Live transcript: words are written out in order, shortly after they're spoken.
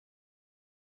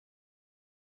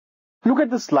Look at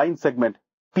this line segment,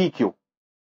 PQ.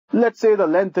 Let's say the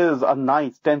length is a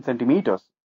nice 10 centimeters.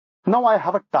 Now I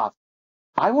have a task.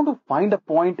 I want to find a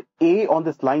point A on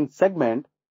this line segment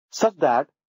such that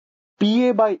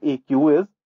PA by AQ is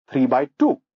 3 by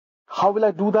 2. How will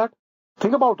I do that?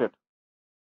 Think about it.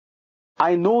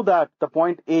 I know that the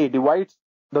point A divides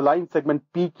the line segment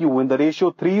PQ in the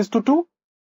ratio 3:2.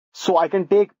 So I can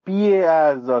take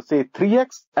PA as say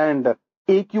 3x and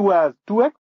AQ as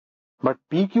 2x. But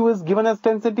PQ is given as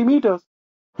 10 centimeters,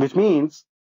 which means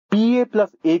PA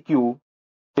plus AQ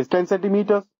is 10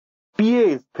 centimeters. PA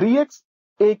is 3x,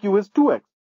 AQ is 2x.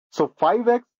 So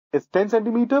 5x is 10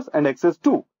 centimeters and x is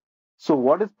 2. So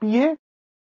what is PA?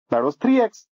 That was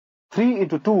 3x. 3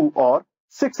 into 2 or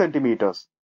 6 centimeters.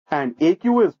 And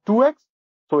AQ is 2x,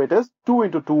 so it is 2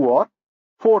 into 2 or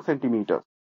 4 centimeters.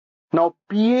 Now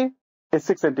PA is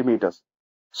 6 centimeters.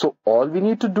 So all we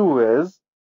need to do is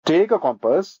take a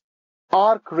compass,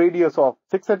 arc radius of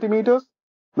 6 centimeters,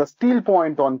 the steel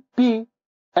point on P,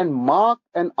 and mark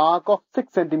an arc of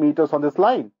 6 centimeters on this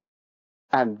line.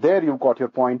 And there you've got your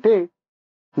point A.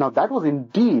 Now that was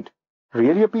indeed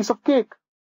really a piece of cake.